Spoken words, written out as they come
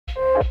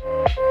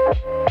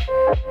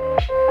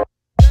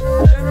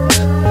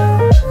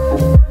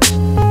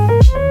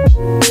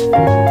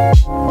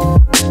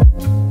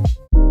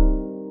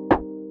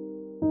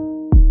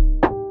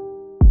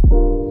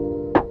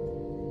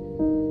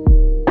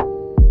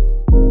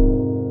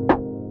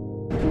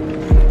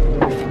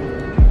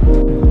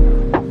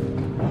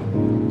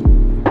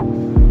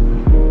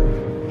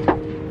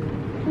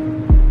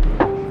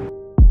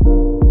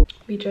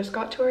We just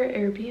got to our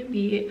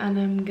Airbnb and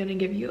I'm gonna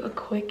give you a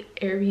quick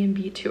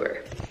Airbnb tour.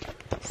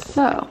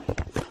 So,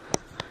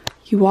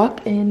 you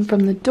walk in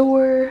from the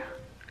door,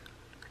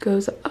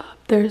 goes up,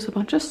 there's a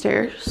bunch of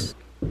stairs.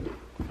 I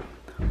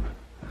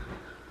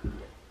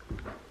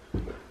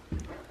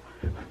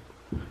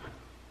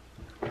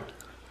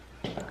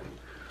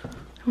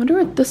wonder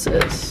what this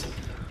is.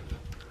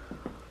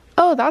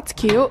 Oh, that's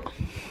cute.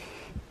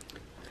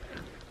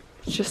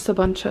 It's just a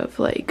bunch of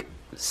like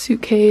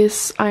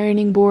suitcase,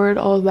 ironing board,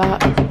 all of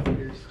that.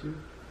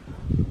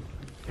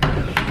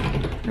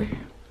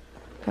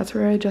 That's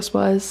where I just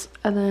was.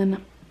 And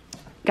then,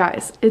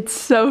 guys, it's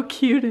so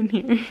cute in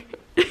here.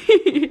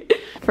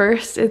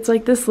 First, it's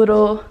like this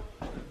little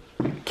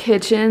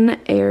kitchen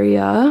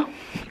area.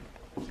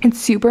 It's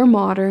super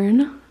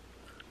modern.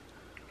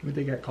 But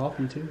they got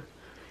coffee too.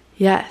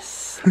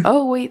 Yes.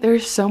 Oh wait,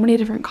 there's so many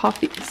different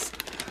coffees.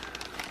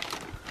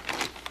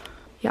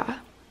 Yeah,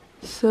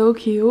 so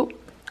cute.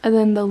 And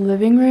then the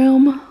living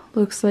room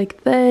looks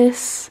like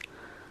this.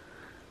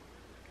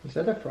 Is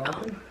that a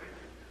frother?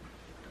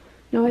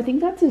 No, I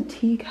think that's a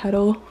tea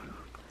kettle.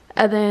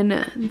 And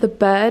then the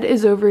bed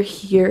is over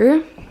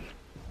here.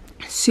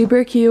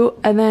 Super cute.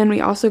 And then we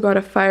also got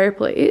a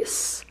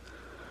fireplace.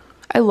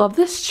 I love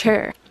this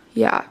chair.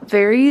 Yeah,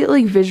 very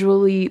like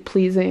visually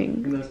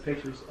pleasing. And those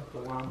pictures of the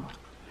llama.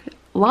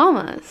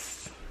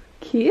 Llamas.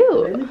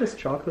 Cute. Maybe this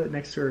chocolate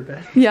next to her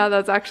bed. Yeah,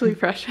 that's actually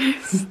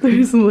precious.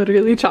 There's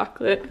literally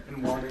chocolate.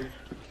 And water.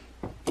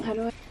 How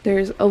do I?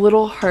 There's a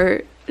little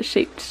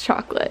heart-shaped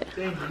chocolate.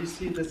 Dang, did you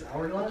see this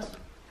hourglass?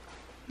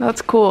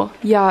 That's cool.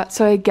 Yeah,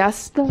 so I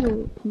guess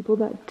the people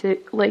that did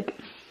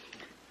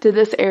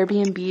this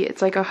Airbnb,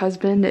 it's like a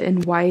husband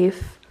and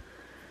wife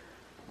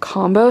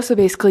combo. So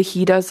basically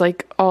he does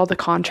like all the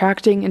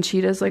contracting and she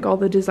does like all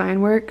the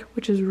design work,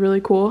 which is really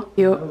cool.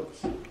 Cute.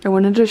 I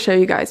wanted to show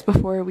you guys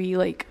before we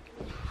like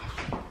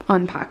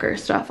unpack our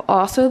stuff.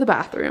 Also, the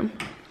bathroom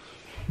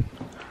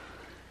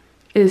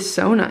is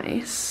so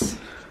nice.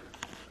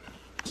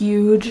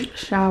 Huge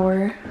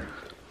shower.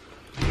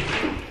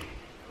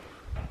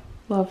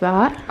 Love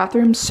that.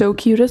 Bathroom's so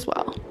cute as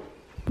well.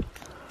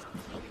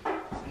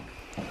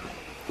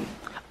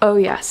 Oh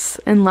yes,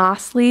 and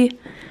lastly,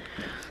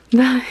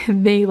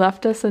 they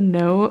left us a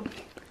note.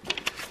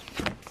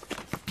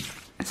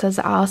 It says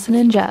Allison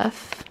and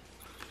Jeff.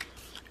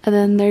 And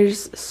then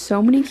there's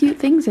so many cute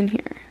things in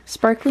here.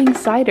 Sparkling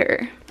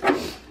cider.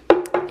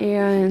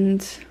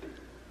 And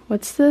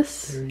what's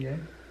this?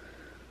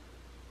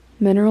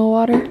 Mineral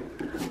water.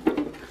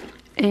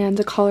 And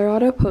a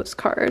Colorado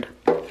postcard.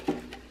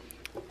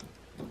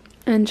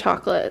 And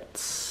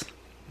chocolates.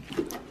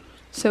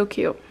 So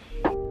cute.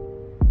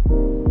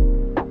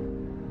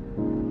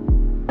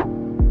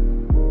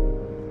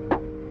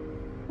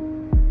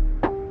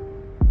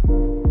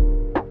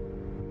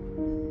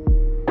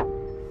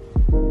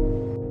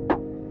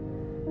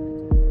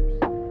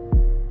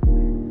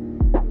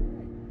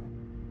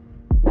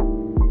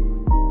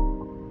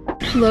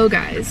 Hello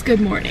guys,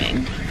 good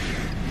morning.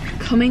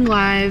 Coming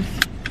live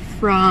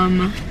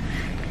from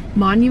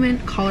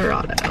Monument,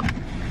 Colorado.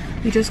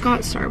 We just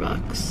got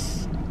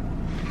Starbucks.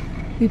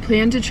 We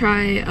plan to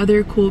try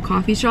other cool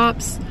coffee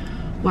shops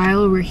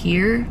while we're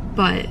here,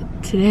 but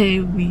today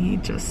we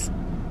just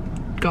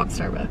got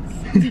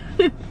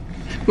Starbucks,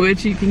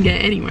 which you can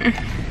get anywhere.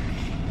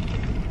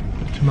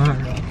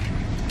 Tomorrow.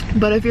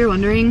 But if you're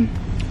wondering,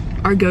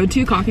 our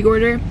go-to coffee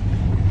order,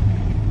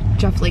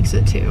 Jeff likes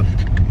it too,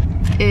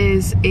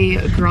 is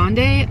a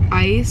grande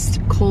iced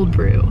cold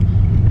brew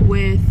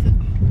with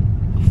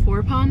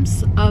 4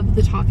 pumps of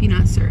the toffee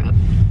nut syrup,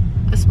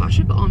 a splash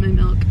of almond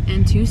milk,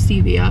 and 2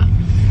 stevia.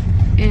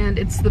 And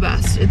it's the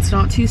best. It's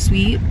not too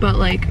sweet, but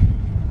like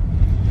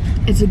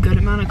it's a good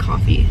amount of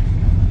coffee.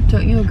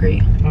 Don't you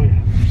agree? Oh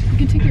yeah. You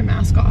can take your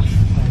mask off.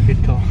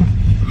 Good call.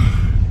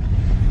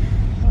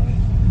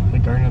 The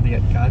Garden of the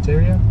Gods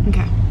area.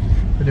 Okay.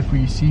 But if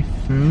we see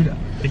food,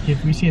 like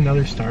if we see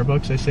another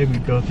Starbucks, I say we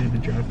go through the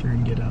drive-thru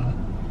and get a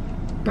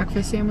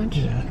Breakfast sandwich?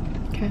 Yeah.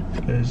 Okay.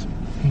 Because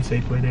in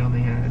Safeway they only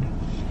had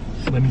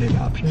limited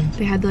options.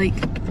 They had like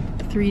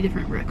 3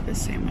 different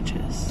breakfast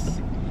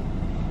sandwiches.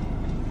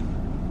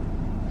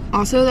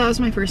 Also, that was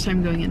my first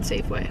time going in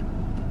Safeway.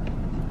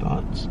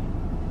 Thoughts?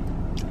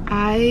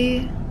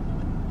 I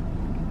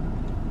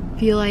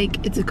feel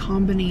like it's a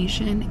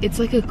combination. It's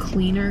like a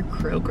cleaner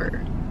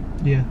Kroger.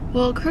 Yeah.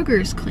 Well,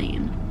 Kroger's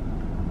clean.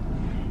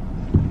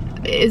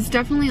 It's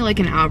definitely like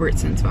an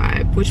Albertsons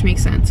vibe, which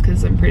makes sense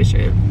because I'm pretty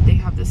sure they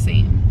have the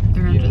same.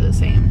 They're under the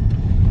same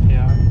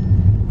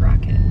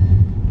bracket.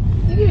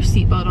 Leave your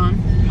seatbelt on.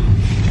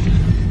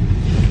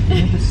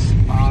 There's a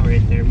spa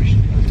right there. We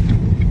should go.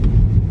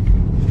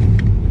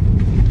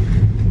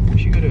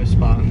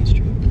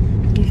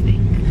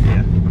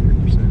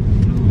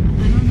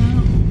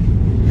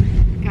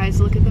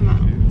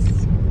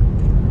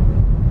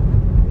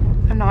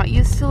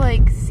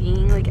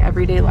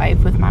 everyday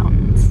life with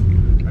mountains.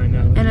 I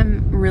know. And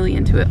I'm really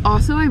into it.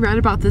 Also, I read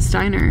about this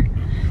diner.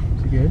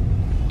 Is it good?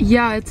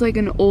 Yeah, it's like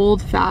an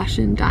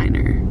old-fashioned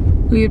diner.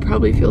 We would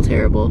probably feel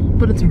terrible,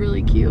 but it's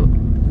really cute.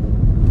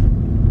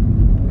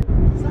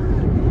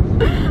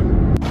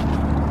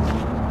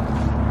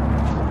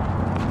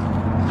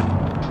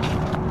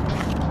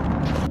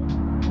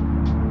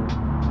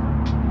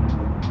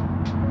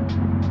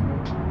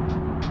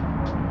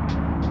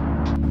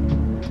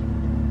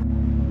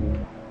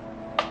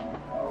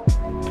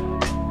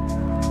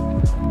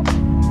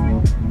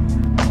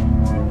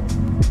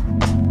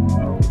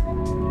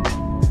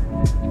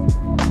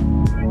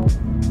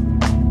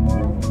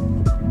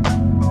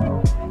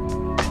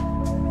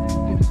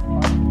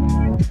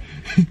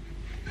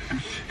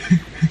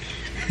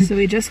 So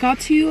we just got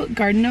to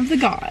Garden of the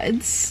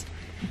Gods,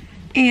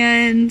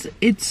 and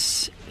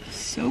it's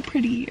so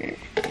pretty here.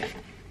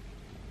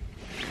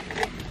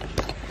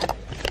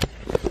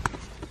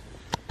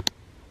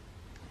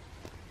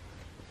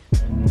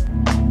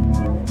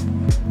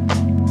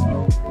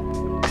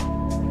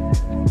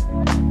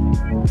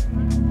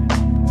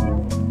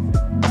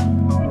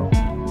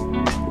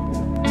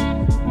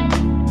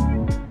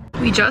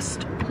 We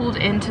just pulled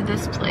into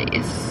this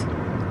place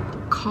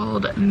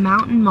called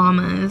Mountain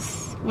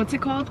Mama's. What's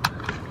it called?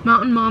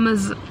 Mountain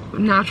Mama's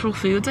Natural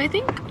Foods, I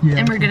think. Yeah,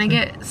 and we're gonna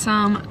get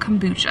some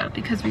kombucha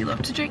because we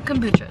love to drink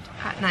kombucha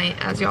at night,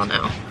 as y'all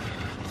know.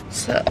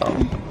 So,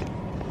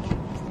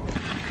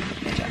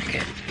 my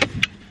jacket.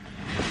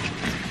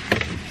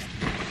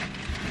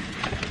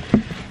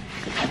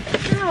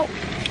 Ow.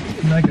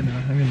 I'm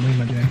gonna leave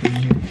my jacket in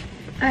here.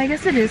 I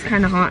guess it is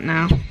kind of hot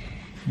now.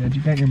 Yeah, did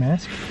you got your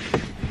mask?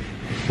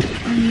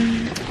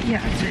 Yeah,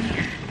 it's in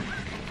here.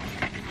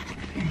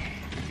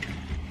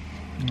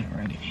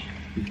 Alrighty.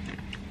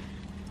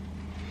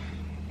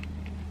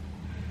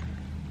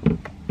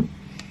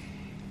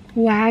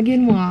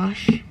 Wagon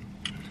Wash.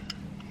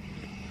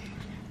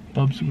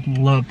 Bubs would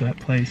love that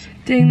place.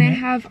 Dang, they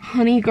have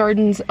Honey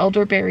Gardens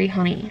elderberry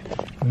honey.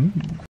 Ooh.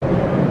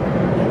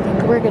 I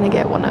think we're gonna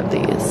get one of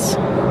these.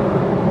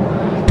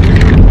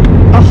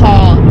 A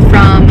haul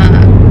from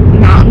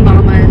Mountain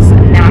Mama's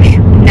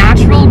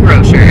Natural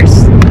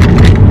Grocers.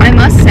 I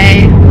must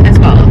say, as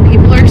well,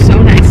 people are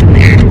so nice in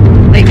there.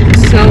 Like,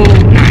 so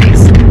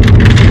nice.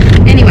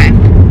 Anyway,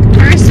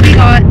 first we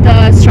got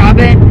the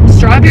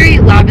strawberry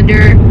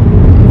lavender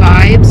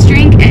vibes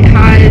drink. It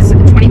has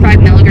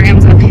 25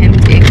 milligrams of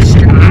hemp